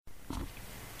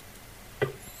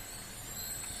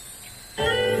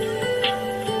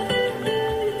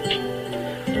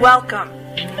Welcome.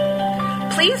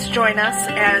 Please join us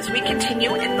as we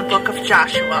continue in the book of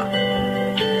Joshua.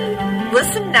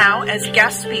 Listen now as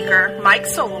guest speaker Mike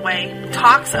Soloway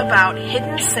talks about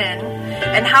hidden sin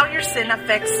and how your sin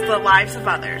affects the lives of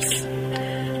others.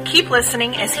 Keep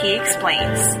listening as he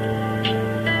explains.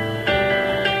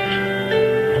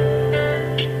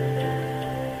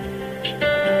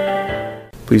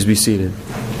 Please be seated.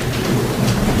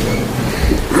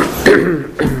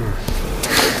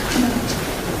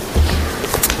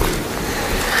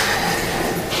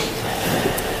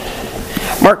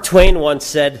 Mark Twain once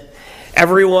said,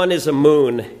 "Everyone is a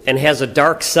moon and has a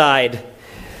dark side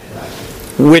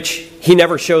which he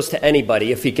never shows to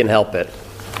anybody if he can help it."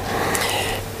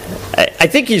 I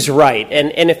think he's right.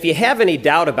 And if you have any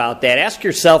doubt about that, ask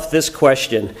yourself this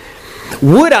question.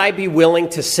 Would I be willing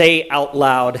to say out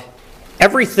loud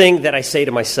everything that I say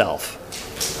to myself?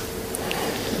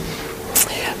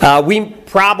 We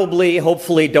probably,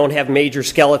 hopefully, don't have major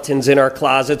skeletons in our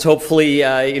closets. Hopefully,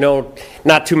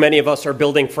 not too many of us are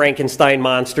building Frankenstein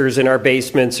monsters in our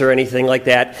basements or anything like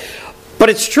that. But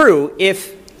it's true,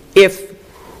 if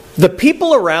the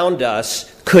people around us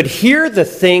could hear the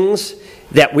things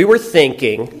that we were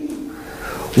thinking,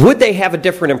 would they have a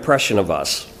different impression of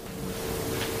us?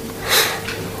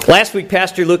 Last week,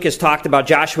 Pastor Lucas talked about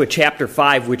Joshua chapter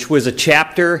 5, which was a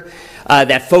chapter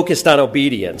that focused on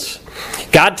obedience.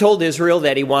 God told Israel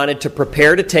that he wanted to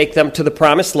prepare to take them to the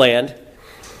promised land,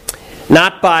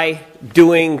 not by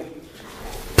doing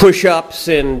push-ups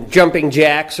and jumping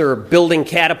jacks or building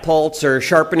catapults or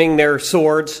sharpening their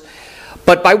swords,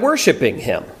 but by worshiping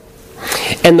him.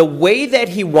 And the way that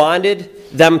he wanted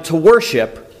them to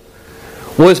worship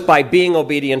was by being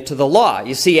obedient to the law.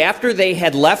 You see, after they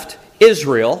had left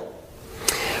Israel,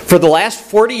 for the last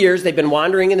 40 years they've been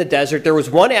wandering in the desert, there was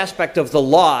one aspect of the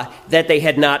law that they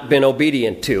had not been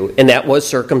obedient to, and that was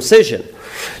circumcision.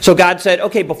 So God said,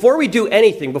 okay, before we do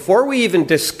anything, before we even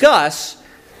discuss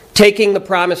taking the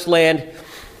promised land,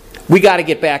 we got to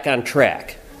get back on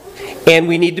track. And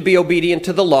we need to be obedient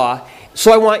to the law.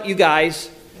 So I want you guys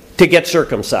to get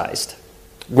circumcised.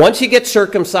 Once you get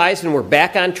circumcised and we're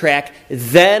back on track,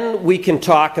 then we can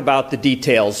talk about the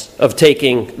details of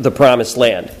taking the promised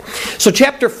land. So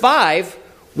chapter 5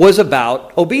 was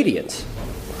about obedience.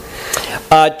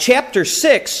 Chapter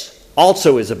 6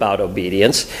 also is about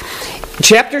obedience.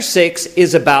 Chapter 6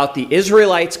 is about the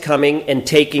Israelites coming and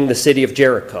taking the city of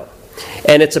Jericho.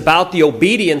 And it's about the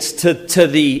obedience to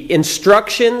the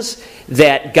instructions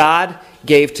that God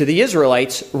gave to the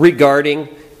Israelites regarding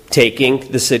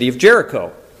taking the city of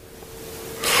Jericho.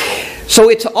 So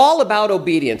it's all about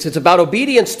obedience. It's about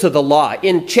obedience to the law.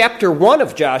 In chapter 1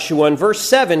 of Joshua, in verse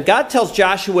 7, God tells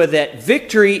Joshua that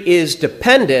victory is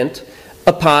dependent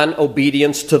upon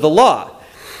obedience to the law.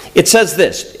 It says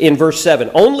this in verse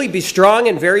 7, "Only be strong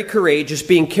and very courageous,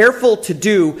 being careful to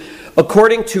do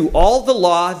according to all the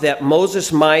law that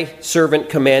Moses my servant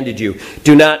commanded you.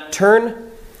 Do not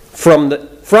turn from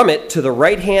it to the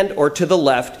right hand or to the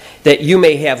left, that you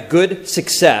may have good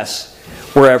success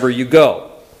wherever you go."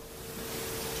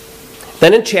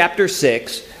 Then in chapter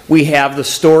 6, we have the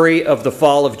story of the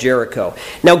fall of Jericho.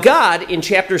 Now God, in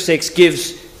chapter 6,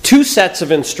 gives two sets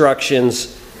of instructions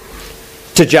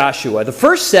to Joshua. The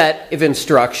first set of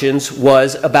instructions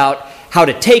was about how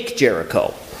to take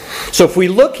Jericho. So if we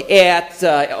look at,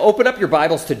 open up your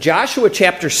Bibles to Joshua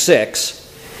chapter 6,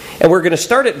 and we're going to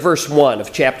start at verse 1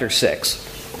 of chapter 6.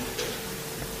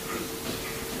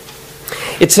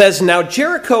 It says, "Now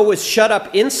Jericho was shut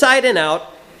up inside and out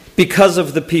because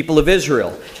of the people of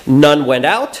Israel. None went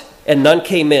out, and none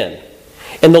came in.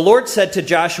 And the Lord said to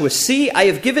Joshua, 'See, I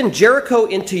have given Jericho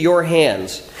into your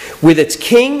hands, with its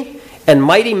king and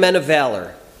mighty men of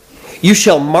valor. You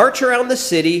shall march around the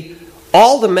city,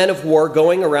 all the men of war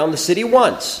going around the city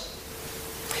once.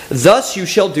 Thus you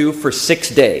shall do for 6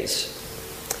 days.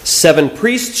 7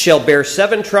 priests shall bear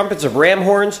 7 trumpets of ram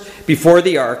horns before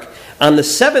the ark. On the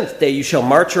 7th day you shall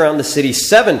march around the city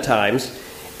 7 times,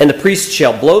 and the priests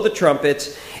shall blow the trumpets,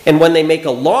 and when they make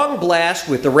a long blast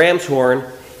with the ram's horn,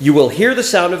 you will hear the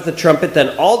sound of the trumpet. Then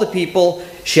all the people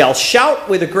shall shout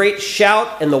with a great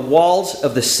shout, and the walls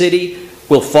of the city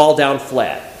will fall down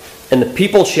flat. And the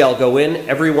people shall go in,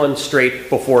 everyone straight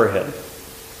before him.'"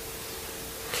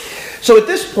 So at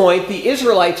this point, the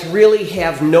Israelites really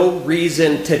have no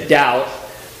reason to doubt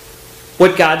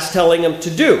what God's telling them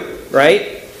to do,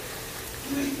 right?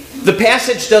 The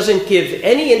passage doesn't give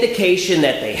any indication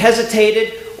that they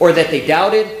hesitated or that they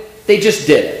doubted. They just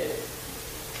did it.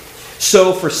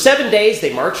 So for 7 days, they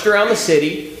marched around the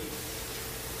city.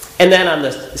 And then on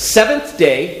the 7th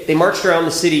day, they marched around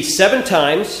the city 7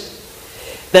 times.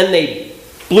 Then they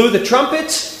blew the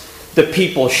trumpets. The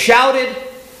people shouted,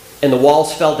 and the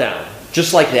walls fell down.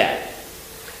 Just like that.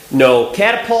 No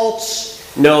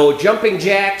catapults, no jumping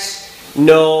jacks,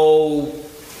 no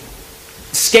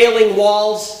scaling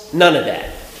walls, none of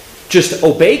that. Just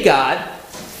obey God,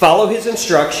 follow his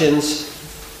instructions,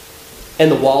 and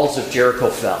the walls of Jericho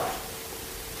fell.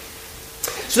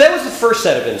 So that was the first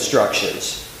set of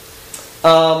instructions.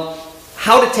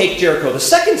 How to take Jericho. The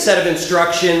second set of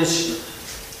instructions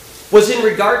was in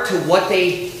regard to what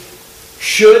they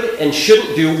should and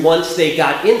shouldn't do once they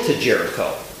got into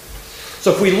Jericho.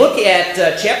 So if we look at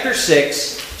chapter 6,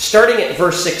 starting at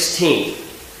verse 16,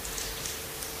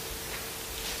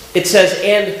 it says,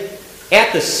 "And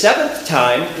at the 7th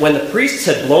time, when the priests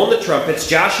had blown the trumpets,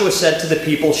 Joshua said to the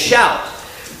people, 'Shout,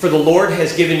 for the Lord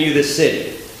has given you this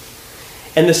city.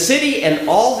 And the city and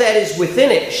all that is within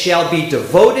it shall be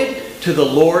devoted to the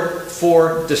Lord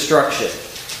for destruction.'"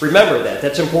 Remember that.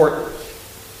 That's important.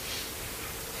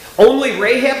 "Only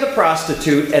Rahab the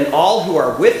prostitute and all who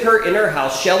are with her in her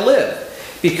house shall live,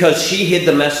 because she hid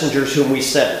the messengers whom we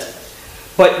sent.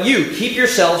 But you keep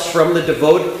yourselves from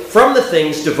the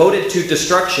things devoted to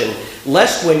destruction,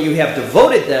 lest when you have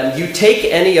devoted them, you take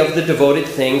any of the devoted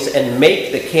things and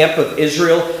make the camp of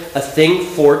Israel a thing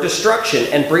for destruction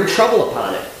and bring trouble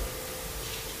upon it.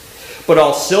 But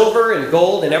all silver and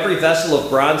gold and every vessel of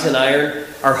bronze and iron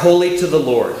are holy to the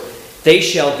Lord. They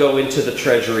shall go into the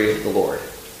treasury of the Lord."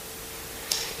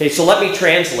 Okay, so let me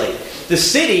translate. The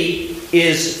city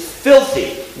is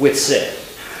filthy with sin.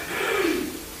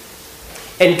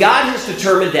 And God has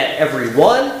determined that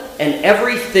everyone and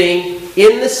everything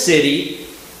in the city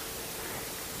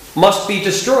must be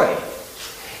destroyed.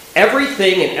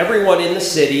 Everything and everyone in the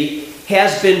city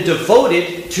has been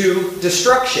devoted to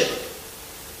destruction.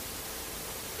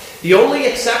 The only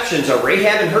exceptions are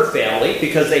Rahab and her family,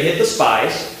 because they hid the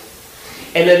spies.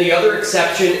 And then the other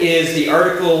exception is the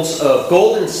articles of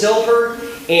gold and silver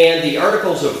and the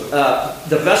articles of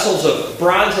the vessels of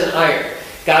bronze and iron.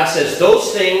 God says,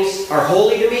 those things are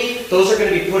holy to me. Those are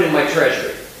going to be put in my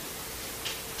treasury.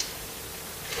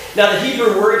 Now, the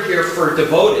Hebrew word here for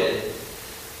devoted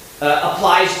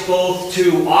applies both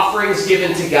to offerings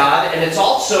given to God, and it's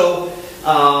also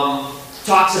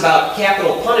talks about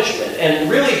capital punishment. And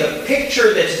really the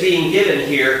picture that's being given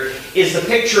here is the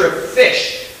picture of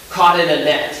fish caught in a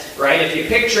net, right? If you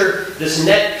picture this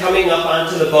net coming up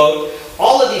onto the boat,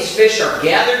 all of these fish are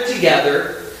gathered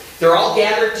together. They're all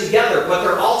gathered together, but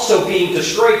they're also being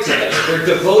destroyed together. They're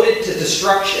devoted to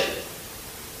destruction.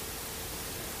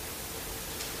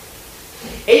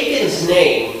 Achan's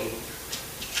name,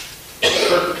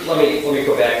 let me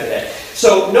go back to that.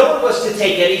 So no one was to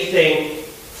take anything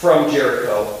from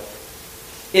Jericho.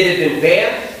 It had been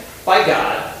banned by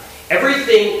God.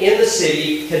 Everything in the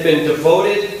city had been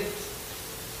devoted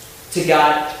to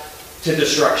God, to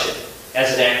destruction,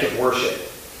 as an act of worship.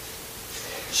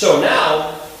 So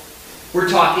now, we're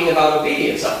talking about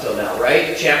obedience up till now,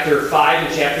 right? Chapter 5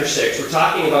 and chapter 6, we're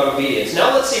talking about obedience.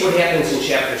 Now let's see what happens in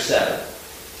chapter 7.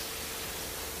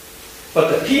 "But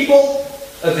the people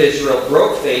of Israel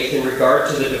broke faith in regard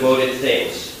to the devoted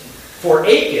things. For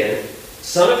Achan,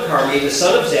 son of Carmi, the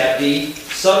son of Zabdi,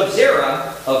 son of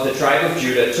Zerah of the tribe of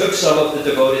Judah, took some of the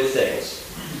devoted things.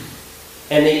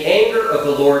 And the anger of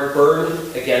the Lord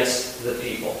burned against the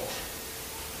people."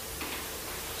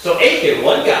 So Achan,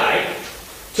 one guy,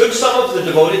 took some of the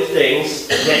devoted things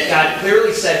that God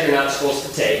clearly said you're not supposed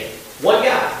to take. One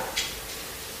guy.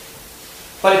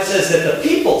 But it says that the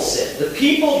people sinned. The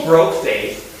people broke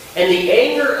faith, and the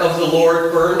anger of the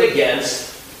Lord burned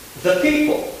against the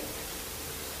people.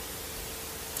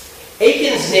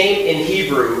 Achan's name in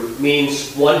Hebrew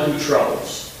means one who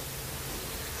troubles.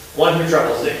 One who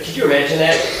troubles. Could you imagine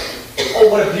that? Oh,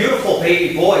 what a beautiful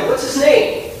baby boy. What's his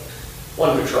name?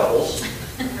 One who troubles.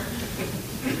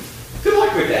 Good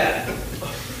luck with that.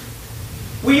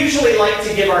 We usually like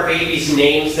to give our babies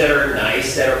names that are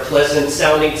nice, that are pleasant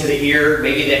sounding to the ear,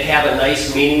 maybe that have a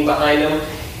nice meaning behind them.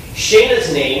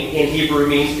 Shayna's name in Hebrew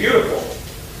means beautiful.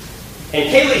 And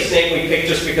Kaylee's name we picked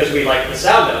just because we like the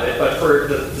sound of it, but for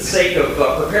the sake of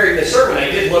preparing the sermon,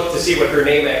 I did look to see what her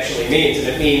name actually means, and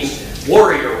it means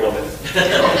warrior woman.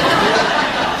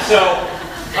 So,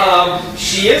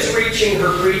 she is reaching her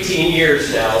preteen years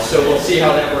now, so we'll see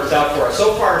how that works out for her.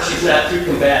 So far, she's not too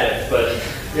combative, but,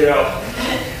 we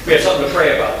have something to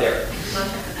pray about there.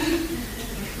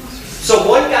 So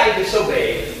one guy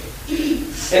disobeyed,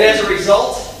 and as a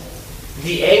result,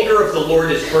 the anger of the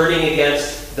Lord is burning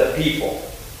against the people.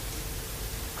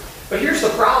 But here's the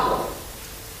problem.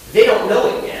 They don't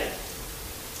know it yet.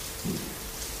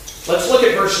 Let's look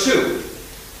at verse 2.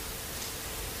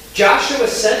 "Joshua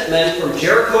sent men from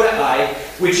Jericho to Ai,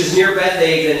 which is near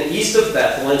Beth-aven, east of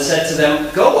Bethel, and said to them,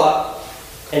 "Go up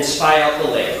and spy out the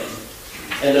land."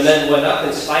 And the men went up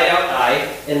and spied out Ai,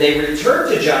 and they returned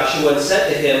to Joshua and said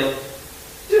to him,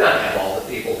 "Do not have all the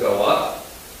people go up,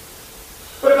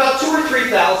 but about 2,000 or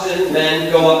 3,000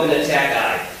 men go up and attack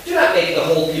Ai. Do not make the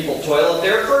whole people toil up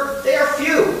there, for they are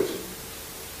few."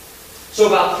 So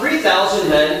about 3,000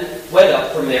 men went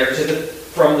up from there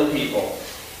from the people,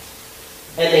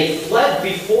 and they fled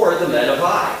before the men of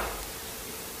Ai.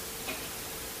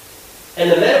 And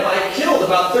the men of Ai killed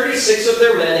about 36 of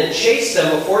their men and chased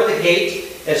them before the gate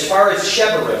as far as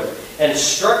Shebarim, and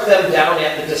struck them down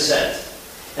at the descent.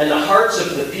 And the hearts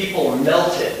of the people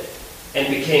melted and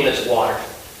became as water.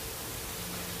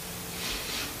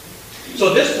 So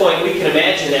at this point, we can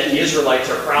imagine that the Israelites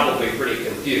are probably pretty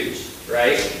confused,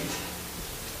 right?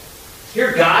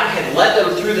 Here God had led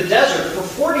them through the desert. For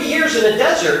 40 years in the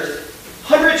desert,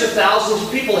 hundreds of thousands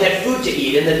of people had food to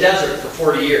eat in the desert for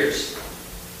 40 years.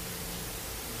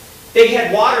 They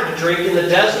had water to drink in the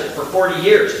desert for 40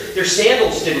 years. Their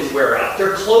sandals didn't wear out.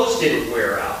 Their clothes didn't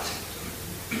wear out.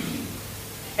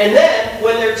 And then,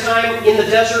 when their time in the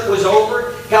desert was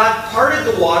over, God parted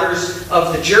the waters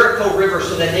of the Jericho River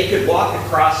so that they could walk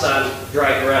across on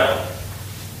dry ground.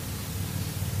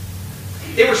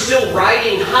 They were still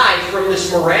riding high from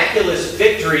this miraculous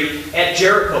victory at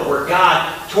Jericho, where God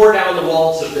tore down the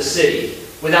walls of the city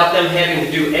without them having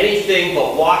to do anything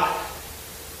but walk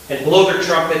and blow their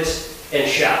trumpets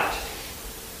and shout.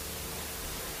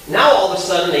 Now all of a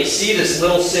sudden they see this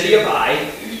little city of Ai,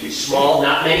 small,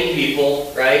 not many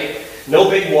people, right? No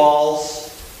big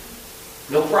walls,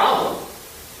 no problem.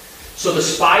 So the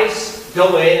spies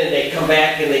go in and they come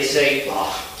back and they say,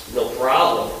 "Oh, no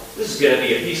problem. This is going to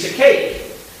be a piece of cake.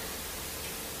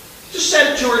 Just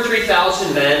send 2,000 or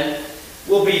 3,000 men.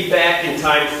 We'll be back in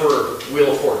time for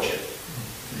Wheel of Fortune."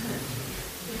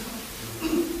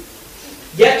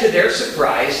 Yet, to their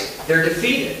surprise, they're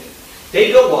defeated.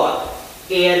 They go up,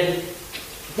 and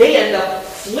they end up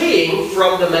fleeing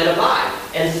from the men of Ai.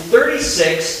 And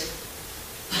 36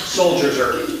 soldiers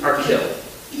are killed.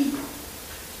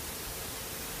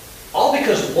 All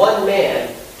because one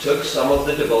man took some of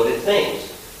the devoted things.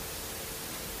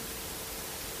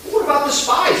 What about the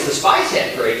spies? The spies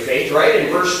had great faith, right?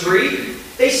 In verse 3,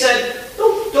 they said,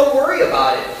 don't worry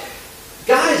about it.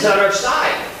 God is on our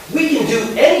side. We can do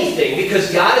anything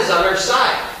because God is on our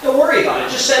side. Don't worry about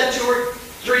it. Just send 2,000 or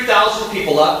 3,000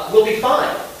 people up. We'll be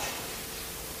fine.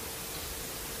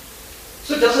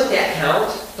 So doesn't that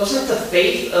count? Doesn't the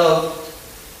faith of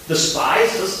the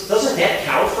spies, doesn't that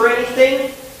count for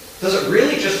anything? Does it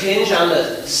really just hinge on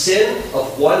the sin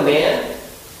of one man?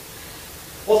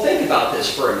 Well, think about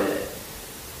this for a minute.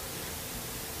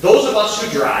 Those of us who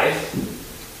drive,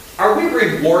 are we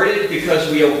rewarded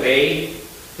because we obey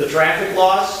the traffic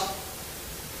laws?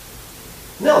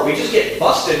 No, we just get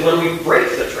busted when we break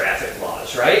the traffic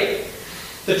laws, right?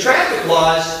 The traffic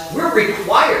laws, we're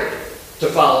required to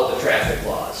follow the traffic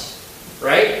laws,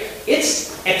 right?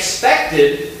 It's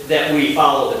expected that we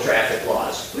follow the traffic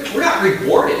laws. We're not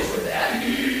rewarded for that.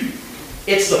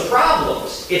 It's the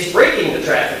problems. It's breaking the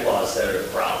traffic laws that are the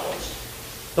problems.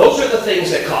 Those are the things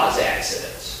that cause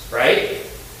accidents, right?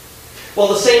 Well,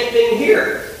 the same thing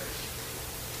here.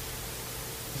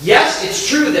 Yes, it's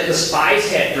true that the spies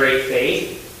had great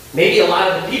faith. Maybe a lot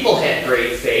of the people had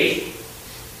great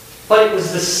faith. But it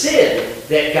was the sin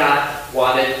that God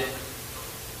wanted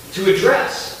to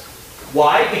address.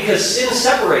 Why? Because sin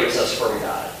separates us from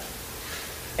God.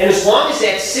 And as long as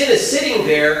that sin is sitting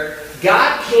there,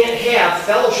 God can't have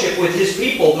fellowship with His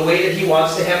people the way that He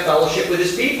wants to have fellowship with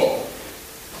His people.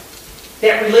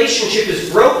 That relationship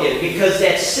is broken because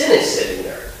that sin is sitting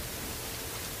there.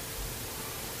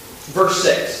 Verse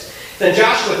 6. Then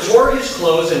Joshua tore his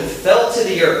clothes and fell to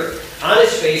the earth on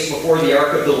his face before the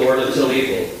ark of the Lord until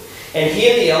evening. And he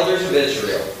and the elders of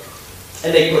Israel.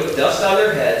 And they put dust on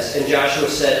their heads, and Joshua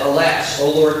said, "Alas, O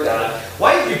Lord God,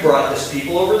 why have you brought this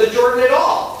people over the Jordan at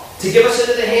all? To give us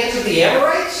into the hands of the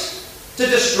Amorites? To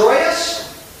destroy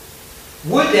us?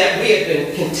 Would that we had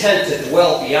been content to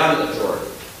dwell beyond the Jordan.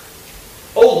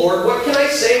 O Lord, what can I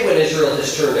say when Israel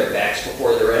has turned their backs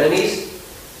before their enemies?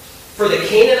 For the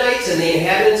Canaanites and the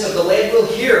inhabitants of the land will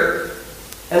hear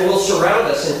and will surround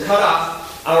us and cut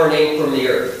off our name from the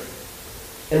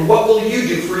earth. And what will you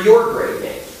do for your great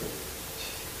name?"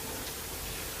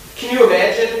 Can you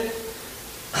imagine?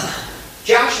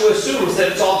 Joshua assumes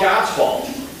that it's all God's fault.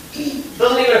 It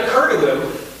doesn't even occur to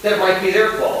him that it might be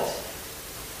their fault.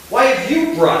 Why have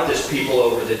you brought this people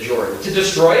over the Jordan? To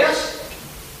destroy us?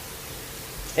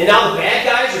 And now the bad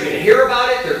guys are going to hear about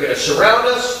it. They're going to surround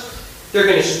us. They're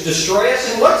going to destroy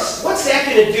us. And what's that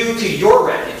going to do to your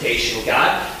reputation,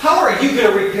 God? How are you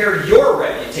going to repair your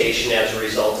reputation as a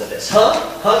result of this? Huh?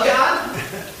 Huh, God?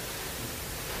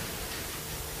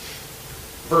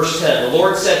 Verse 10, the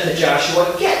Lord said to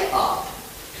Joshua, get up.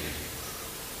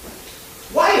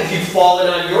 Why have you fallen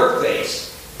on your face?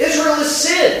 Israel has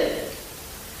sinned.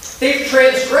 They've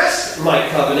transgressed my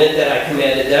covenant that I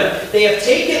commanded them. They have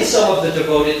taken some of the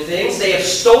devoted things. They have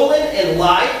stolen and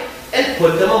lied and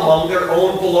put them among their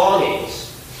own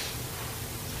belongings.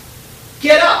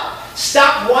 Get up.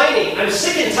 Stop whining. I'm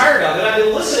sick and tired of it. I've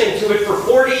been listening to it for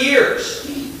 40 years.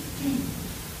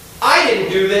 I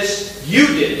didn't do this. You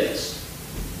did this.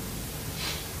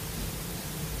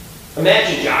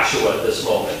 Imagine Joshua at this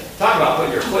moment. Talk about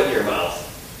putting your foot in your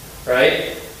mouth.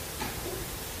 Right?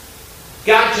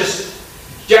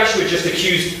 Joshua just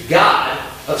accused God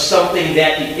of something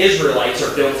that the Israelites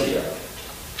are guilty of.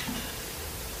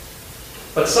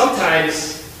 But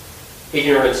sometimes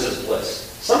ignorance is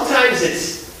bliss. Sometimes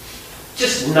it's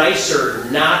just nicer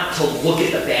not to look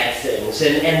at the bad things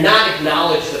and not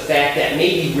acknowledge the fact that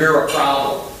maybe we're a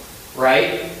problem,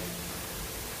 right?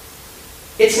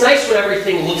 It's nice when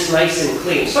everything looks nice and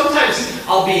clean. Sometimes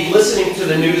I'll be listening to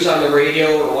the news on the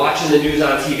radio or watching the news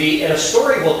on TV, and a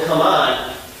story will come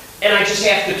on, and I just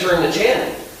have to turn the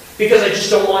channel because I just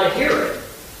don't want to hear it.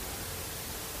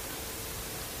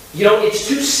 You know, it's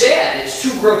too sad, it's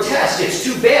too grotesque, it's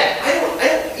too bad. I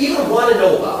don't even want to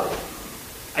know about it.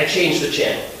 I change the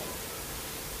channel.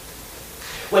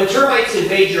 When termites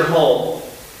invade your home,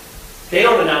 they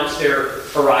don't announce their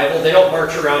arrival. They don't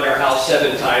march around our house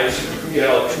 7 times,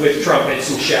 with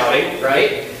trumpets and shouting,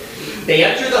 right? They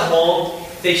enter the home,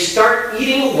 they start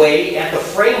eating away at the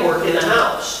framework in the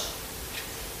house.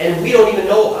 And we don't even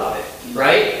know about it,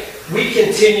 right? We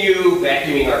continue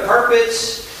vacuuming our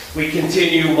carpets, we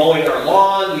continue mowing our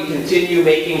lawn, we continue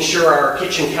making sure our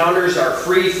kitchen counters are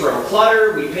free from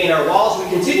clutter, we paint our walls, we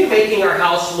continue making our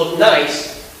house look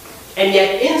nice, and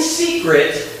yet in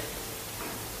secret,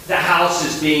 the house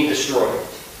is being destroyed.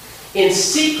 In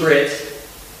secret,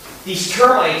 these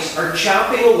termites are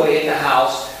chopping away at the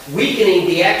house, weakening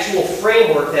the actual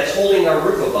framework that's holding our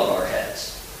roof above our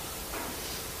heads.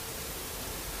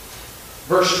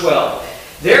 Verse 12.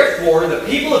 Therefore, the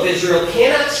people of Israel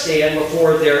cannot stand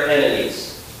before their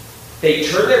enemies. They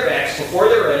turn their backs before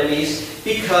their enemies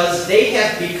because they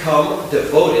have become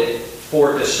devoted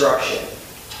for destruction.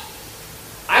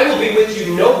 I will be with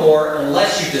you no more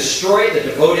unless you destroy the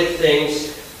devoted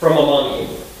things from among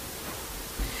you.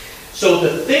 So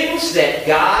the things that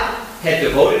God had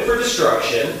devoted for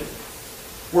destruction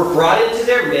were brought into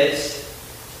their midst,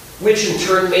 which in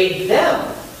turn made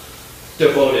them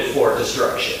devoted for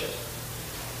destruction.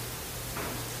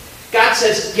 God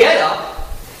says, get up,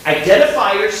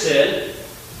 identify your sin,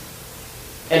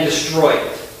 and destroy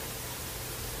it.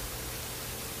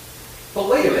 But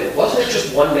wait a minute, wasn't it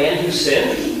just one man who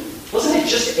sinned? Wasn't it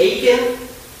just Achan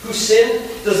who sinned?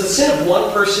 Does the sin of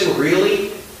one person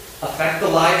really affect the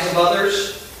lives of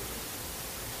others?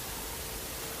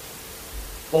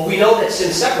 Well, we know that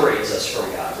sin separates us from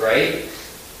God, right?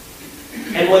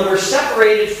 And when we're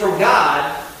separated from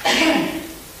God,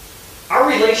 our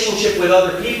relationship with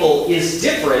other people is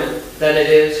different than it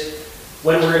is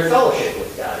when we're in fellowship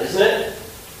with God, isn't it?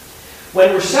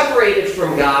 When we're separated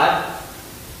from God,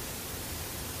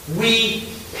 we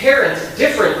parent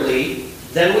differently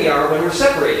than we are when we're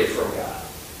separated from God.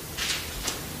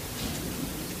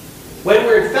 When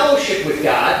we're in fellowship with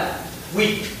God,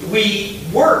 we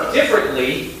work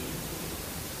differently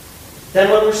than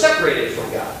when we're separated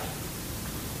from God.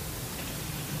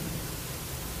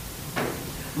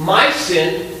 My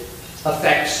sin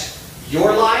affects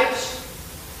your lives.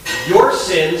 Your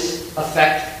sins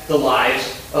affect the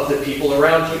lives of the people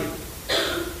around you.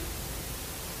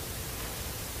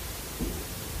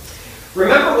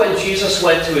 Remember when Jesus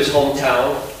went to his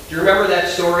hometown? Do you remember that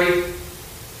story?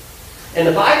 And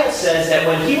the Bible says that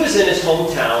when he was in his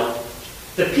hometown,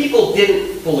 the people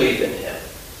didn't believe in him.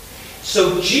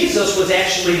 So Jesus was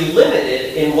actually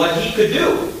limited in what he could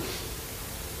do.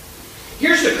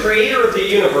 Here's the creator of the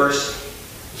universe.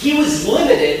 He was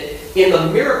limited in the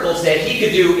miracles that he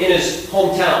could do in his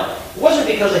hometown. It wasn't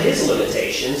because of his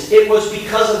limitations. It was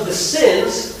because of the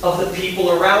sins of the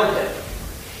people around him.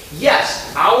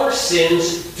 Yes, our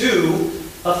sins do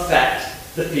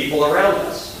affect the people around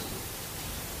us.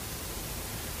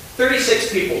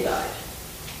 36 people died.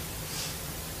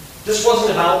 This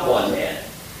wasn't about one man.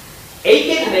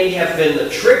 Achan may have been the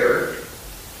trigger,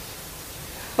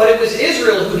 but it was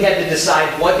Israel who had to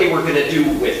decide what they were going to do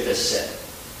with this sin.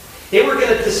 They were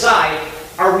going to decide,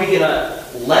 are we going to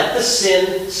let the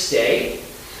sin stay?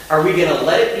 Are we going to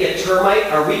let it be a termite?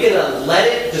 Are we going to let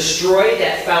it destroy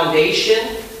that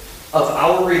foundation of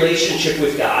our relationship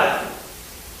with God?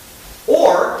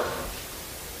 Or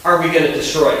are we going to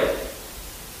destroy it?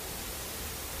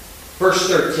 Verse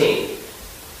 13.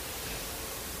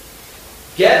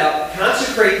 Get up,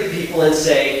 consecrate the people, and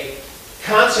say,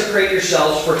 consecrate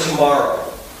yourselves for tomorrow.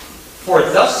 For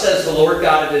thus says the Lord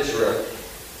God of Israel,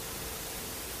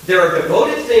 there are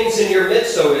devoted things in your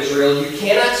midst, O Israel. You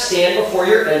cannot stand before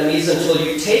your enemies until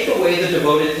you take away the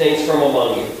devoted things from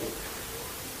among you.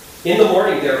 In the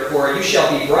morning, therefore, you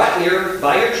shall be brought near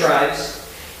by your tribes,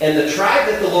 and the tribe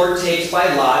that the Lord takes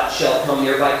by lot shall come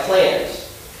near by clans.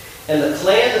 And the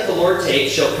clan that the Lord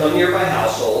takes shall come near by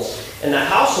households, and the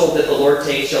household that the Lord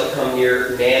takes shall come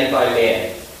near man by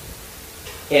man.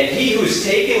 And he who is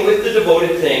taken with the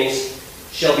devoted things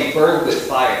shall be burned with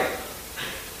fire.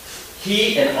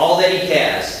 He and all that he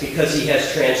has, because he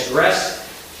has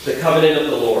transgressed the covenant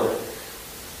of the Lord,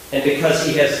 and because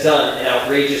he has done an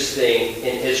outrageous thing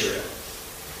in Israel.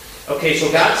 Okay,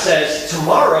 so God says,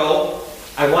 tomorrow,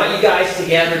 I want you guys to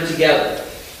gather together.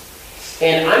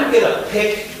 And I'm going to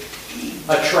pick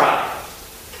a tribe.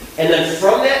 And then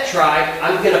from that tribe,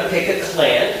 I'm going to pick a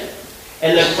clan.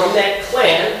 And then from that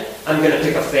clan, I'm going to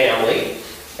pick a family.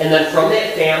 And then from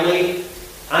that family,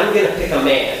 I'm going to pick a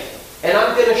man. And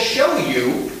I'm going to show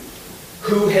you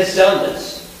who has done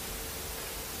this.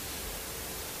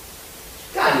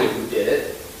 God knew who did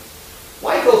it.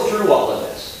 Why go through all of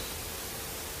this?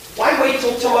 Why wait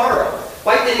till tomorrow?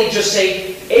 Why didn't he just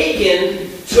say,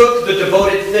 Achan took the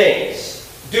devoted things.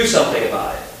 Do something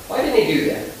about it. Why didn't he do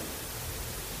that?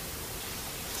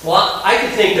 Well, I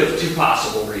could think of two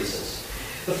possible reasons.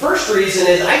 The first reason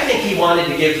is I think he wanted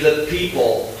to give the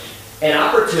people an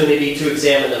opportunity to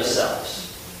examine themselves.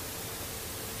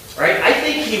 Right? I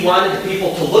think he wanted the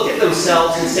people to look at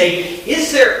themselves and say,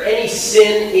 is there any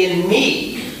sin in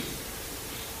me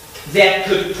that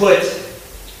could put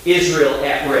Israel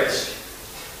at risk?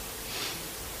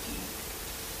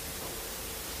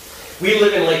 We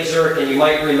live in Lake Zurich, and you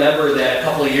might remember that a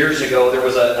couple of years ago there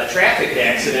was a traffic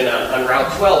accident on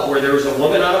Route 12 where there was a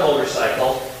woman on a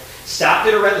motorcycle, stopped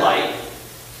at a red light,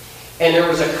 and there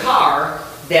was a car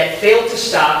that failed to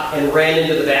stop and ran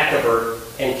into the back of her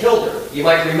and killed her. You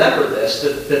might remember this.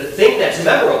 The thing that's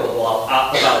memorable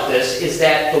about this is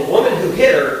that the woman who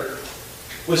hit her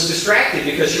was distracted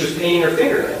because she was painting her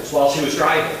fingernails while she was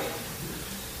driving.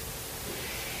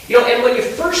 You know, and when you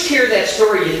first hear that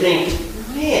story, you think,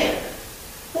 man,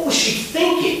 what was she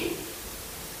thinking?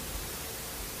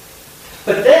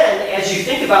 But then, as you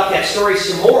think about that story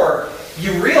some more,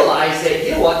 you realize that,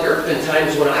 you know what, there have been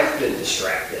times when I've been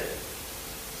distracted.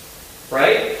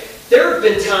 Right? There have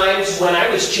been times when I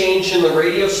was changing the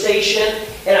radio station,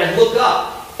 and I look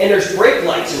up, and there's brake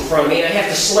lights in front of me, and I have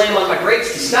to slam on my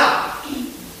brakes to stop.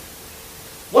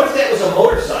 What if that was a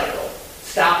motorcycle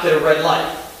stopped at a red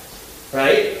light?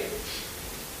 Right?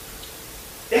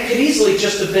 That could easily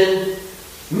just have been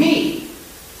me.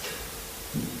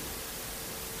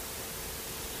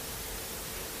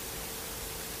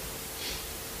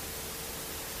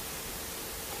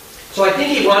 So I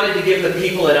think he wanted to give the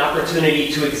people an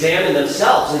opportunity to examine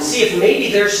themselves and see if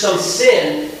maybe there's some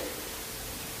sin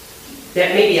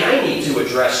that maybe I need to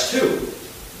address too.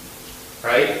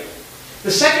 Right?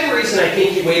 The second reason I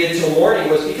think he waited till morning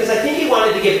was because I think he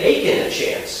wanted to give Achan a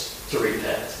chance to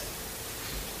repent.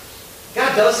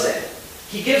 God does that.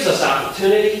 He gives us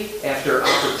opportunity after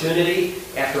opportunity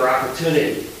after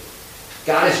opportunity.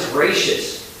 God is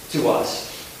gracious to us.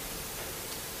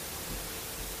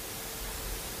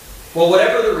 Well,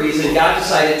 whatever the reason, God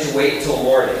decided to wait until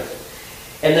morning.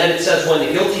 And then it says, when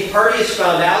the guilty party is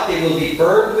found out, they will be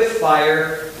burned with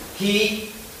fire,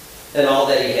 he and all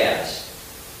that he has.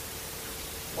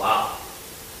 Wow.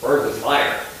 Burned with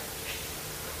fire.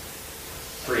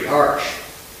 Pretty harsh.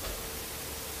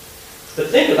 But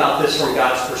think about this from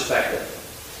God's perspective.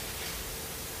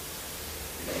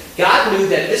 God knew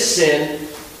that this sin,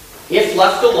 if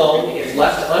left alone, if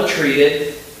left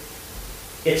untreated,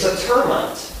 it's a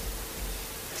termite.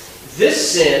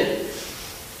 This sin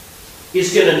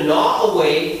is going to gnaw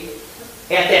away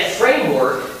at that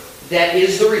framework that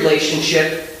is the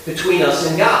relationship between us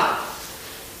and God.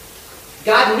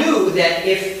 God knew that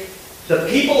if the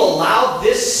people allowed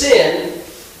this sin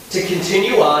to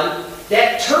continue on,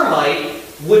 that termite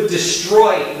would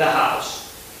destroy the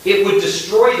house. It would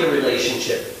destroy the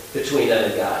relationship between them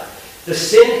and God. The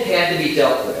sin had to be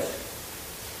dealt with.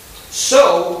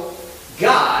 So,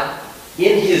 God,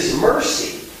 in His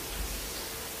mercy,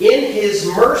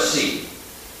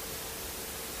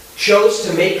 chose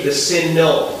to make the sin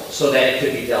known so that it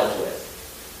could be dealt with.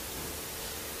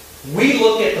 We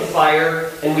look at the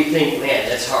fire and we think, man,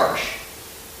 that's harsh.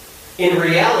 In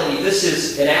reality, this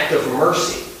is an act of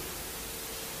mercy.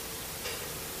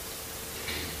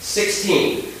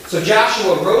 16. So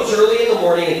Joshua rose early in the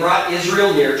morning and brought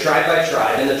Israel near, tribe by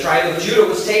tribe, and the tribe of Judah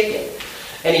was taken.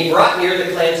 And he brought near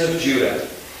the clans of Judah,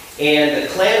 and the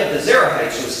clan of the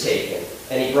Zerahites was taken.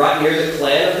 And he brought near the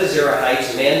clan of the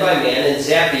Zerahites, man by man, and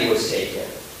Zabdi was taken.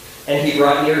 And he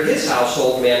brought near his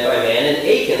household, man by man, and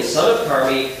Achan, son of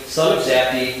Carmi, son of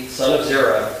Zabdi, son of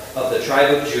Zerah, of the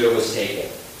tribe of Judah, was taken.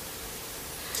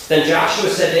 Then Joshua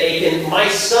said to Achan, my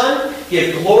son,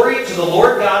 give glory to the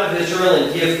Lord God of Israel,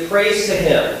 and give praise to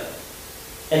him.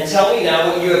 And tell me now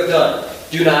what you have done.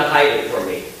 Do not hide it from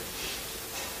me.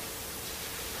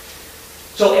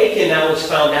 So Achan now was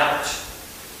found out.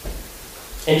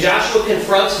 And Joshua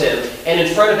confronts him, and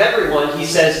in front of everyone he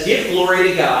says, give glory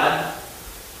to God,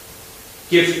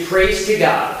 give praise to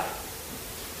God.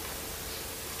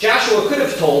 Joshua could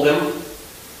have told him,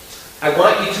 I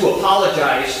want you to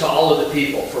apologize to all of the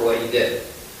people for what you did.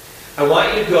 I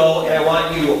want you to go and I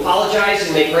want you to apologize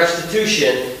and make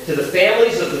restitution to the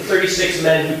families of the 36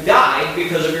 men who died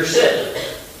because of your sin.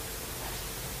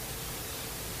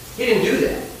 He didn't do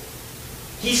that.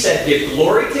 He said, give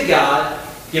glory to God,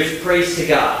 give praise to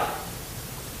God.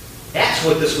 That's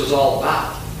what this was all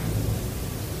about.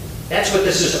 That's what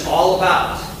this is all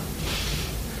about.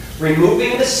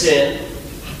 Removing the sin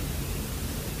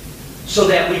so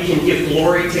that we can give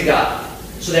glory to God.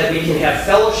 So that we can have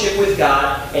fellowship with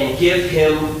God and give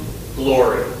Him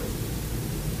glory.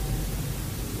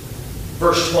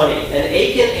 Verse 20. And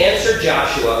Achan answered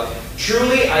Joshua,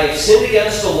 truly I have sinned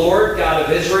against the Lord God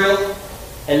of Israel,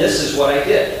 and this is what I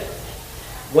did.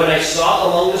 When I saw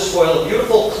among the spoil a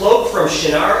beautiful cloak from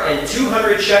Shinar, and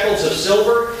 200 shekels of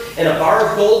silver, and a bar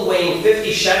of gold weighing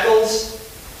 50 shekels,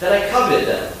 then I coveted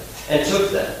them, and took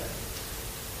them.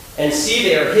 And see,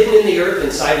 they are hidden in the earth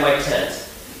inside my tent,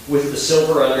 with the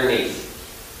silver underneath.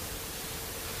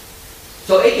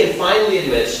 So Achan finally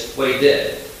admits what he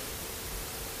did,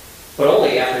 but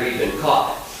only after he'd been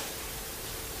caught.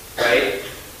 Right?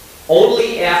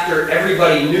 Only after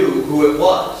everybody knew who it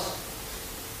was.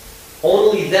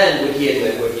 Only then would he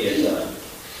admit what he had done.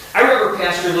 I remember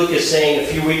Pastor Lucas saying a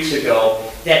few weeks ago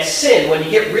that sin, when you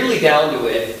get really down to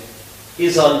it,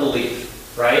 is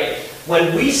unbelief. Right?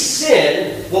 When we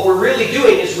sin, what we're really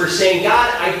doing is we're saying,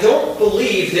 God, I don't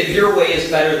believe that your way is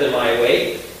better than my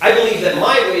way. I believe that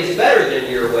my way is better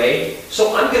than your way,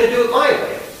 so I'm going to do it my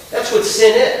way. That's what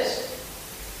sin is.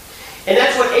 And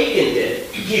that's what Achan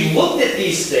did. He looked at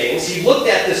these things. He looked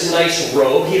at this nice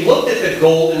robe. He looked at the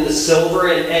gold and the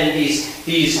silver and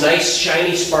these nice,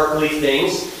 shiny, sparkly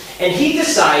things. And he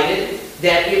decided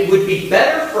that it would be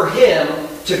better for him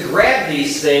to grab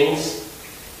these things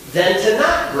than to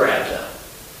not grab them.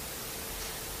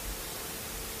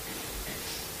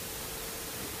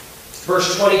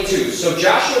 Verse 22. So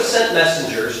Joshua sent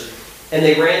messengers, and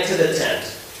they ran to the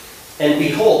tent. And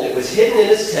behold, it was hidden in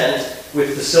his tent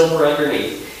with the silver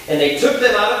underneath. And they took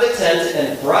them out of the tent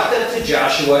and brought them to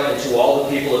Joshua and to all the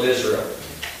people of Israel.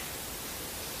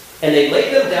 And they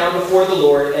laid them down before the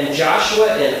Lord, and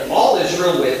Joshua and all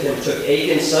Israel with him took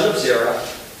Achan son of Zerah,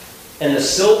 and the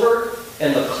silver,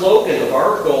 and the cloak, and the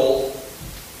bar of gold,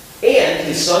 and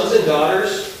his sons and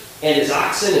daughters, and his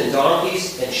oxen and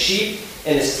donkeys, and sheep,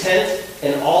 and his tent,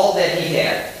 and all that he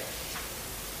had.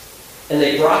 And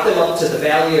they brought them up to the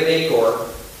valley of Achor.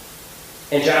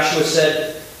 And Joshua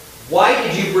said, why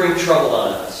did you bring trouble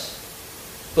on us?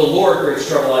 The Lord brings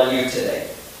trouble on you today.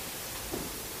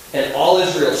 And all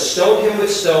Israel stoned him with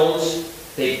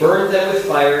stones. They burned them with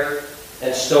fire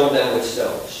and stoned them with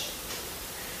stones.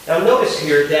 Now notice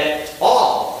here that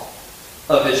all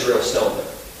of Israel stoned them.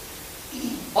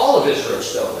 All of Israel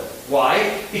stoned them.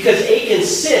 Why? Because Achan's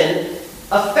sin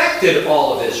affected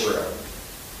all of Israel.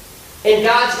 And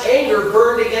God's anger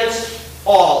burned against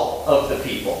all of the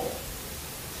people.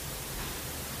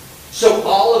 So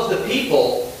all of the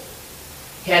people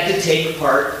had to take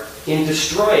part in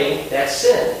destroying that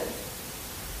sin.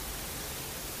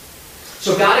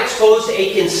 So God exposed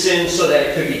Achan's sin so that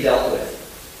it could be dealt with.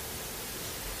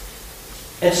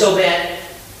 And so that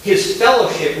his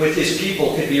fellowship with his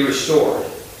people could be restored.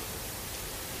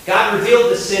 God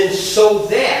revealed the sin so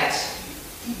that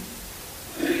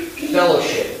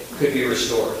fellowship could be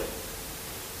restored.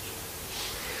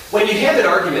 When you have an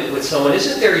argument with someone,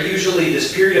 isn't there usually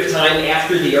this period of time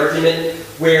after the argument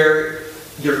where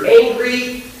you're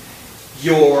angry,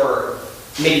 you're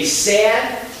maybe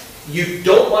sad, you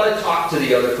don't want to talk to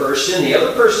the other person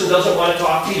doesn't want to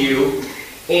talk to you,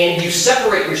 and you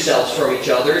separate yourselves from each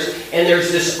other, and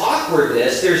there's this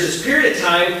awkwardness, there's this period of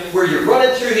time where you're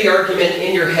running through the argument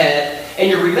in your head, and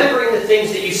you're remembering the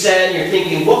things that you said, and you're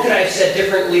thinking, what could I have said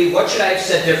differently? What should I have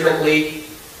said differently?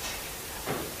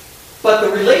 But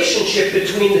the relationship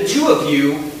between the two of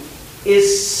you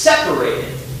is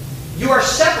separated. You are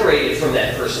separated from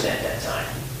that person at that time.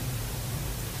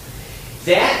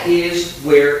 That is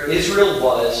where Israel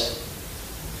was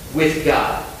with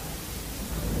God.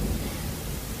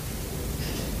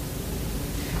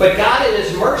 But God in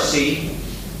His mercy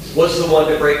was the one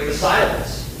to break the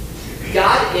silence.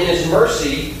 God in His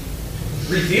mercy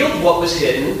revealed what was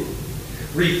hidden,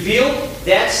 revealed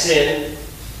that sin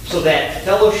so that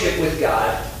fellowship with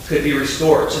God could be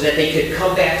restored, so that they could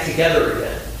come back together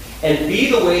again and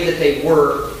be the way that they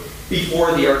were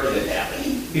before the argument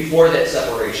happened, before that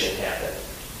separation happened.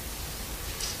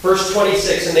 Verse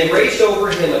 26, and they raised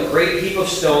over him a great heap of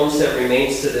stones that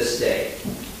remains to this day.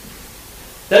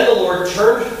 Then the Lord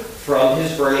turned from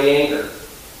His burning anger.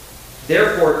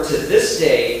 Therefore, to this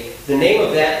day, the name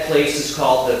of that place is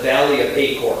called the Valley of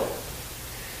Achor.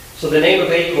 So the name of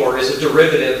Achor is a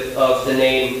derivative of the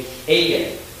name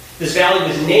Achan. This valley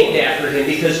was named after him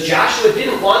because Joshua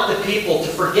didn't want the people to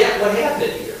forget what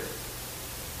happened here.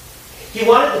 He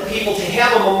wanted the people to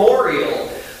have a memorial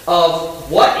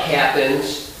of what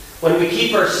happens when we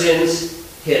keep our sins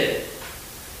hidden.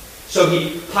 So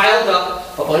he piled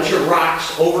up a bunch of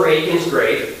rocks over Achan's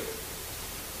grave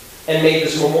and made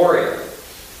this memorial.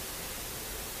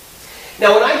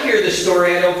 Now, when I hear this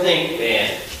story, I don't think,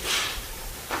 man,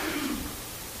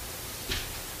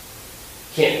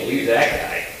 can't believe that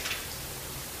guy.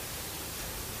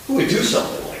 Who would do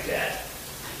something like that?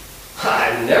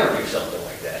 I would never do something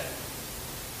like that.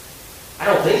 I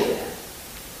don't think that.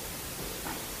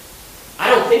 I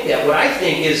don't think that. What I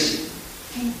think is,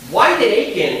 why did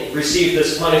Achan receive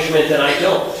this punishment and I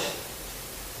don't?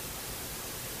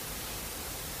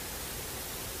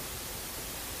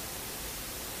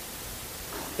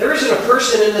 There isn't a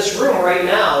person in this room right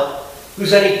now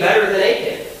who's any better than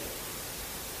Achan.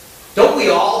 Don't we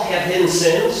all have hidden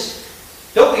sins?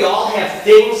 Don't we all have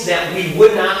things that we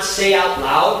would not say out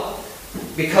loud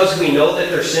because we know that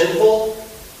they're sinful?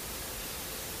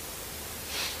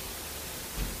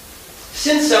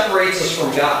 Sin separates us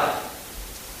from God.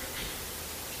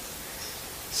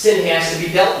 Sin has to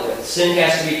be dealt with. Sin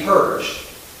has to be purged.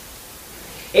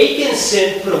 Achan's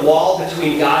sin put a wall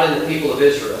between God and the people of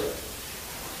Israel.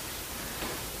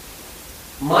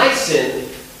 My sin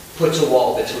puts a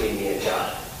wall between me and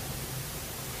God.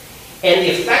 And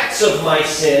the effects of my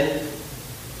sin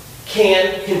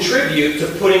can contribute to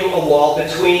putting a wall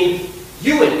between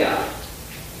you and God.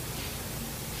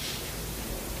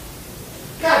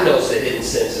 God knows the hidden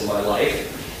sins in my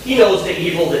life. He knows the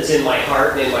evil that's in my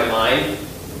heart and in my mind.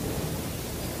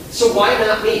 So why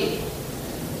not me?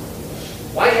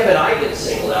 Why haven't I been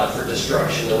singled out for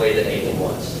destruction the way that Achan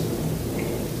was?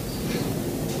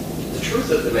 The truth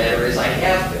of the matter is I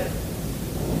have been.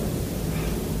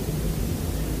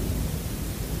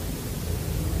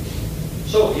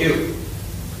 So have you.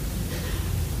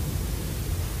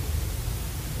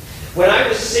 When I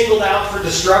was singled out for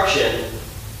destruction,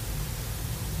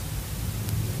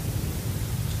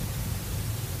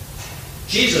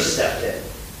 Jesus stepped in.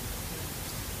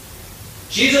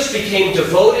 Jesus became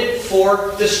devoted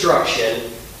for destruction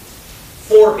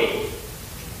for me.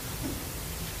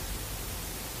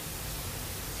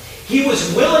 He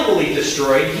was willingly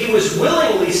destroyed. He was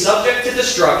willingly subject to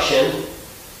destruction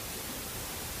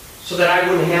so that I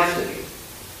wouldn't have to be.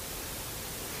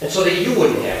 And so that you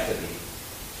wouldn't have to be.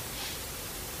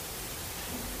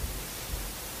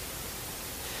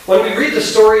 When we read the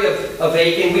story of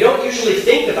Achan, we don't usually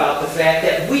think about the fact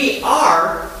that we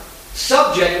are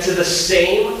subject to the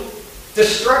same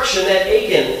destruction that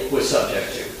Achan was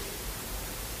subject to.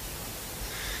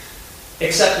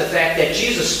 Except the fact that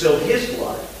Jesus spilled His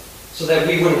blood so that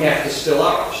we wouldn't have to spill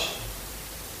ours.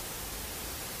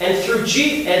 And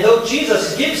though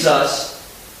Jesus gives us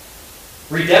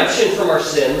redemption from our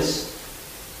sins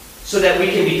so that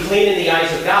we can be clean in the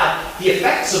eyes of God, the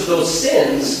effects of those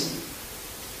sins,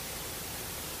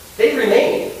 they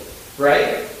remain,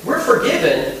 right? We're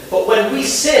forgiven, but when we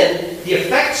sin, the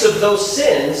effects of those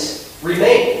sins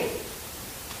remain.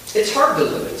 It's hard to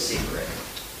live in secret.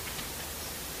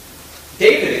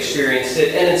 David experienced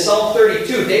it, and in Psalm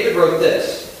 32, David wrote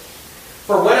this: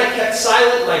 "For when I kept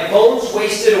silent, my bones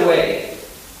wasted away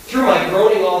through my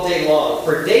groaning all day long.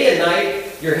 For day and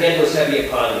night your hand was heavy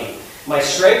upon me. My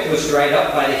strength was dried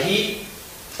up by the heat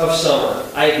of summer.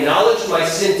 I acknowledged my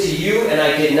sin to you, and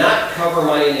I did not cover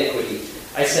my iniquity.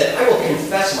 I said, I will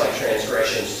confess my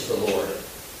transgressions to the Lord.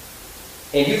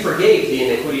 and you forgave the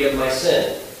iniquity of my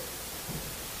sin.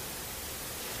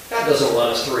 God doesn't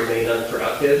want us to remain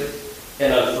unproductive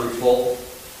and unfruitful.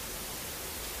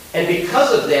 And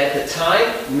because of that, the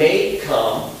time may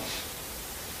come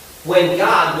when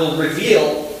God will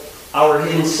reveal our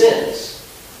hidden sins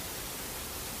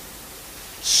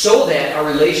so that our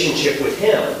relationship with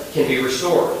him can be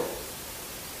restored.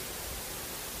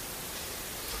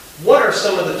 What are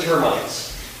some of the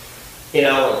termites in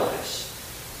our lives?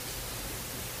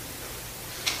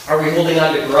 Are we holding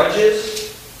on to grudges?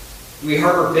 Do we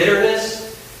harbor bitterness?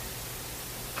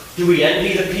 Do we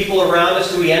envy the people around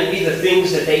us? Do we envy the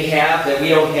things that they have that we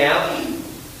don't have?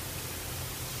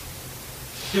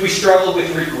 Do we struggle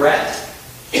with regret?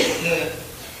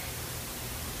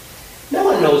 No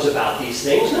one knows about these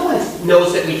things. No one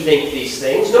knows that we think these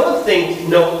things. No one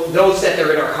knows that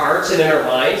they're in our hearts and in our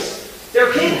minds.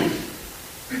 They're hidden.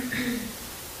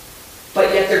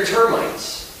 But yet they're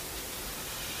termites.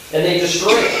 And they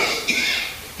destroy us.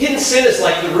 Hidden sin is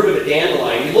like the root of a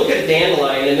dandelion. You look at a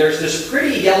dandelion and there's this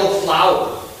pretty yellow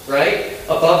flower, right?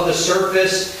 Above the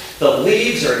surface. The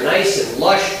leaves are nice and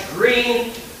lush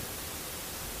green.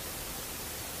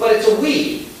 But it's a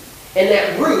weed. And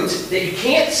that root that you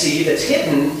can't see, that's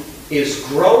hidden, is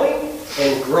growing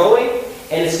and growing,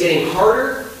 and it's getting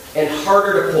harder and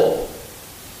harder to pull.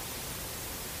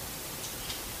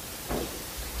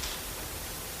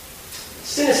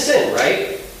 Sin is sin,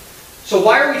 right? So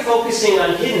why are we focusing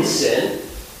on hidden sin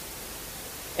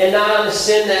and not on the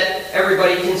sin that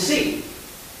everybody can see?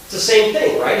 It's the same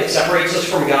thing, right? It separates us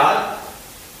from God.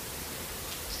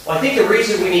 Well, I think the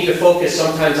reason we need to focus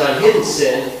sometimes on hidden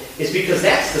sin is because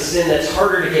that's the sin that's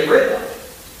harder to get rid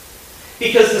of.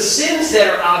 Because the sins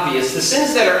that are obvious, the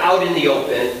sins that are out in the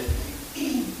open,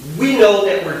 we know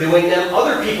that we're doing them.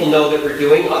 Other people know that we're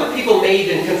doing. Other people may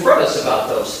even confront us about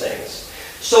those things.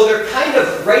 So they're kind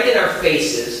of right in our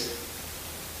faces.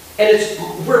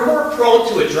 And we're more prone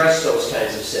to address those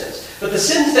kinds of sins. But the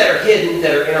sins that are hidden,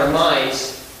 that are in our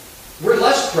minds, we're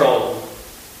less prone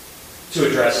to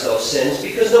address those sins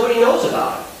because nobody knows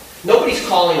about it. Nobody's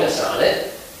calling us on it.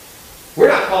 We're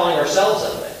not calling ourselves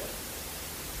on it.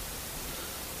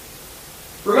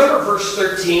 Remember verse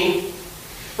 13?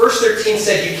 Verse 13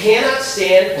 said, "You cannot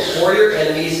stand before your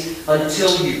enemies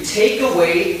until you take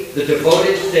away the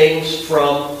devoted things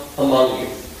from among you."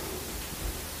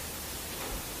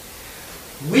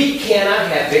 We cannot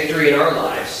have victory in our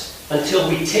lives until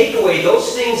we take away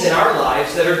those things in our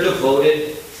lives that are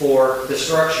devoted for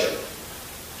destruction.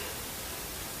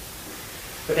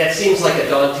 But that seems like a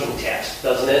daunting task,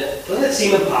 doesn't it? Doesn't it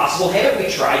seem impossible? Haven't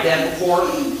we tried that before?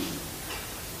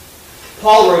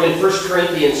 Paul wrote in 1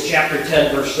 Corinthians chapter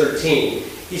 10, verse 13.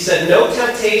 He said, "No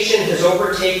temptation has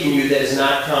overtaken you that is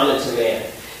not common to man.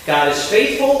 God is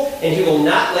faithful, and he will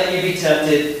not let you be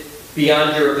tempted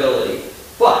beyond your ability.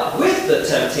 But with the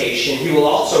temptation, he will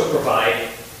also provide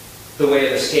the way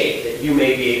of escape, that you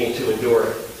may be able to endure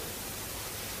it."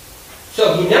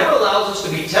 So he never allows us to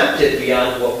be tempted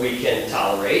beyond what we can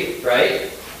tolerate, right?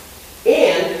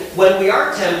 And when we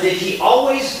are tempted, he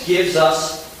always gives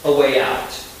us a way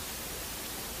out.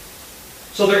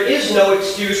 So there is no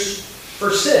excuse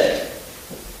for sin.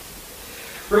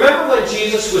 Remember when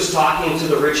Jesus was talking to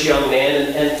the rich young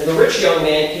man, and the rich young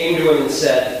man came to him and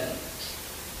said,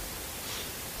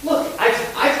 "Look,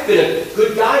 I've been a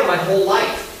good guy my whole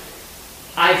life.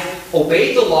 I've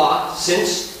obeyed the law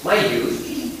since my youth.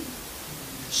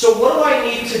 So what do I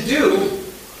need to do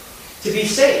to be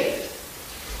saved?"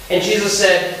 And Jesus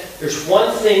said, "There's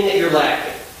one thing that you're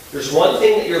lacking. There's one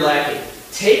thing that you're lacking.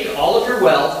 Take all of your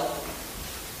wealth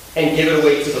and give it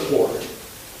away to the poor."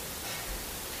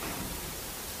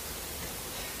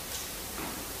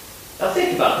 Now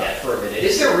think about that for a minute.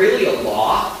 Is there really a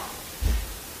law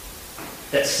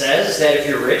that says that if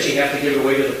you're rich, you have to give it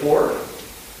away to the poor?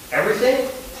 Everything?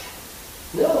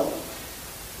 No.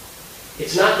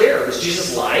 It's not there. Was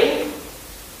Jesus lying?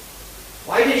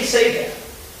 Why did he say that?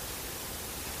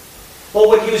 Well,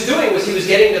 what he was doing was he was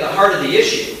getting to the heart of the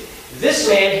issue. This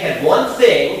man had one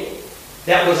thing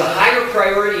that was a higher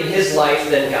priority in his life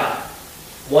than God.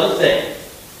 One thing.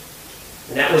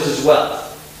 And that was his wealth.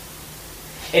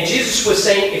 And Jesus was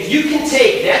saying, if you can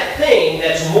take that thing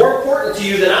that's more important to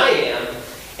you than I am,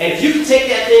 and if you can take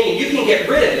that thing and you can get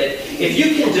rid of it, if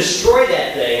you can destroy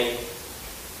that thing,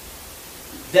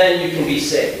 then you can be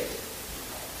saved.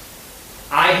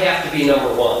 I have to be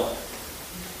number one.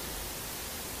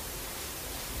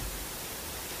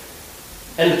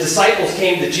 And the disciples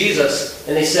came to Jesus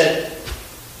and they said,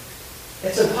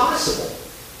 "It's impossible.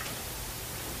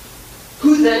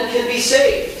 Who then can be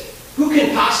saved? Who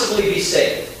can possibly be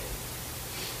saved?"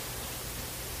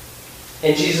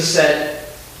 And Jesus said,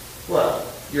 Well,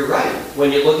 you're right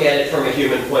when you look at it from a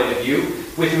human point of view.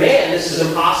 With man, this is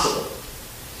impossible.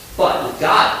 But with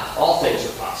God, all things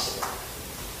are possible.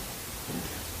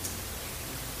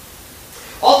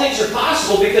 All things are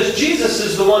possible because Jesus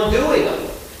is the one doing them,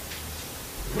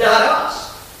 not us.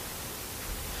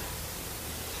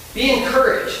 Be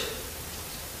encouraged,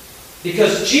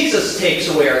 because Jesus takes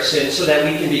away our sins so that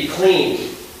we can be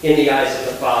clean in the eyes of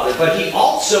the Father. But He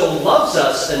also loves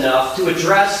us enough to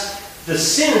address the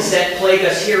sins that plague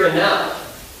us here and now.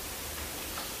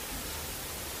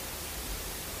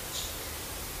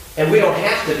 And we don't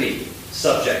have to be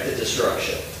subject to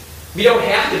destruction. We don't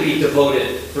have to be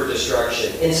devoted for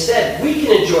destruction. Instead, we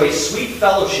can enjoy sweet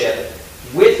fellowship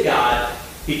with God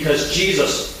because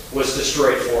Jesus was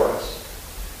destroyed for us.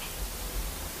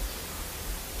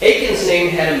 Achan's name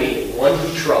had a meaning, one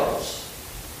who troubles.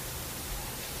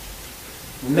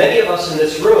 Many of us in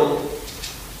this room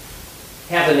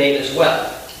have a name as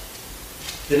well.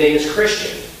 The name is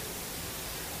Christian.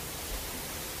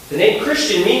 The name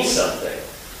Christian means something.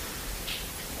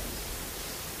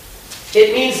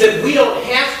 It means that we don't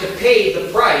have to pay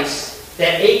the price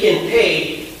that Achan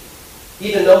paid,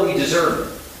 even though we deserve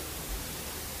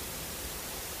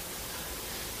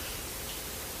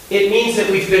it. It means that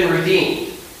we've been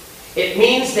redeemed. It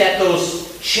means that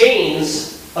those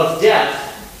chains of death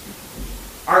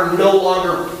are no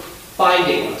longer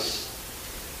binding us.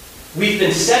 We've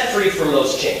been set free from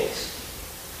those chains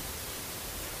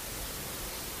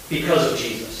because of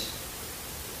Jesus.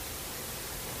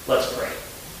 Let's pray.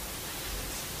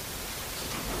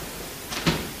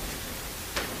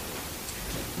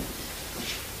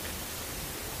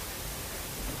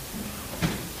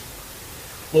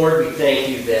 Lord, we thank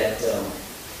you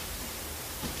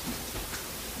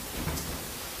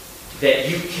that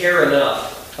you care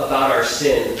enough about our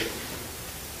sin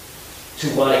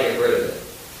to want to get rid of it.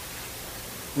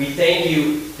 We thank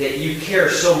you that you care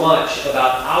so much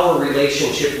about our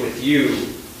relationship with you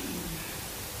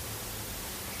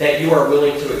that you are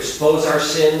willing to expose our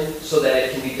sin so that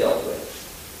it can be dealt with.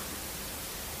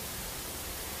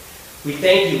 We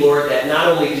thank you, Lord, that not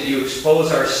only did you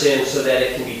expose our sin so that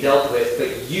it can be dealt with,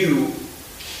 but you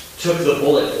took the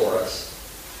bullet for us.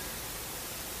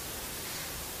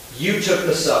 You took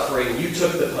the suffering, you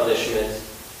took the punishment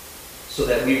so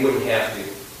that we wouldn't have to.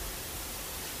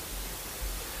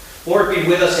 Lord, be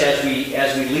with us as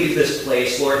we leave this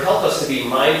place. Lord, help us to be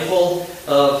mindful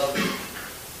of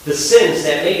the sins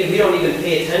that maybe we don't even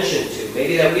pay attention to.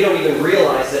 Maybe that we don't even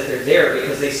realize that they're there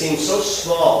because they seem so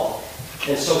small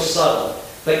and so subtle.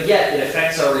 But yet it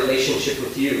affects our relationship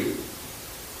with you.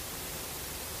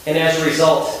 And as a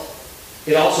result,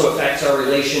 it also affects our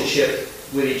relationship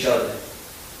with each other.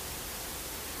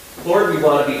 Lord, we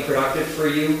want to be productive for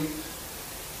you.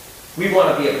 We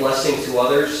want to be a blessing to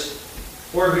others.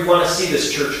 Lord, we want to see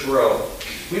this church grow.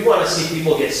 We want to see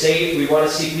people get saved. We want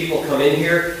to see people come in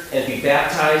here and be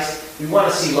baptized. We want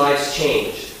to see lives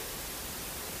changed.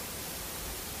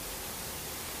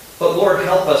 But Lord,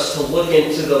 help us to look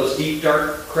into those deep,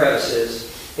 dark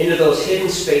crevices, into those hidden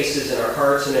spaces in our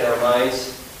hearts and in our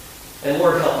minds. And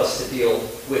Lord, help us to deal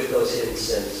with those hidden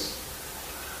sins,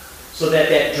 so that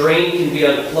that drain can be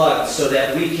unplugged, so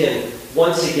that we can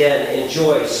once again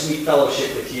enjoy sweet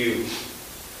fellowship with you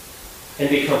and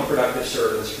become productive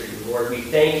servants for you. Lord, we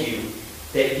thank you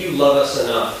that you love us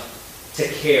enough to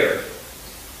care.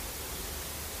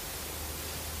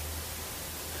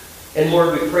 And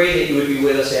Lord, we pray that you would be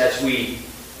with us as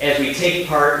we take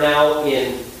part now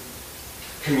in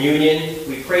communion.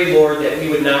 We pray, Lord, that we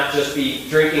would not just be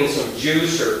drinking some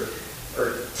juice or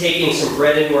taking some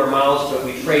bread into our mouths, but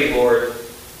we pray, Lord,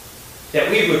 that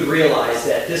we would realize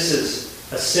that this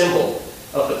is a symbol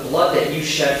of the blood that you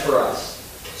shed for us,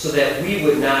 so that we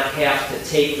would not have to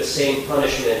take the same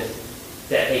punishment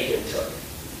that Achan took.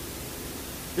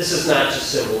 This is not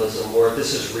just symbolism, Lord.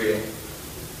 This is real.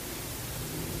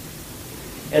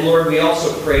 And Lord, we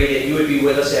also pray that you would be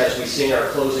with us as we sing our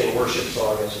closing worship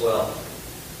song as well.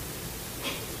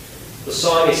 The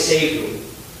song is Save Me.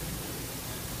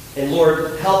 And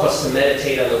Lord, help us to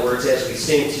meditate on the words as we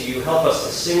sing to you. Help us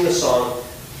to sing the song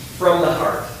from the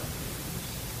heart.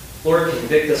 Lord,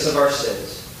 convict us of our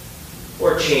sins.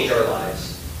 Lord, change our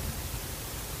lives.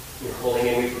 In your holy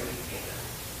name we pray.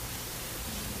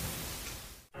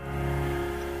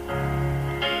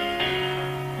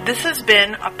 This has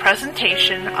been a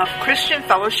presentation of Christian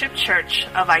Fellowship Church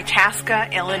of Itasca,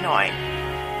 Illinois.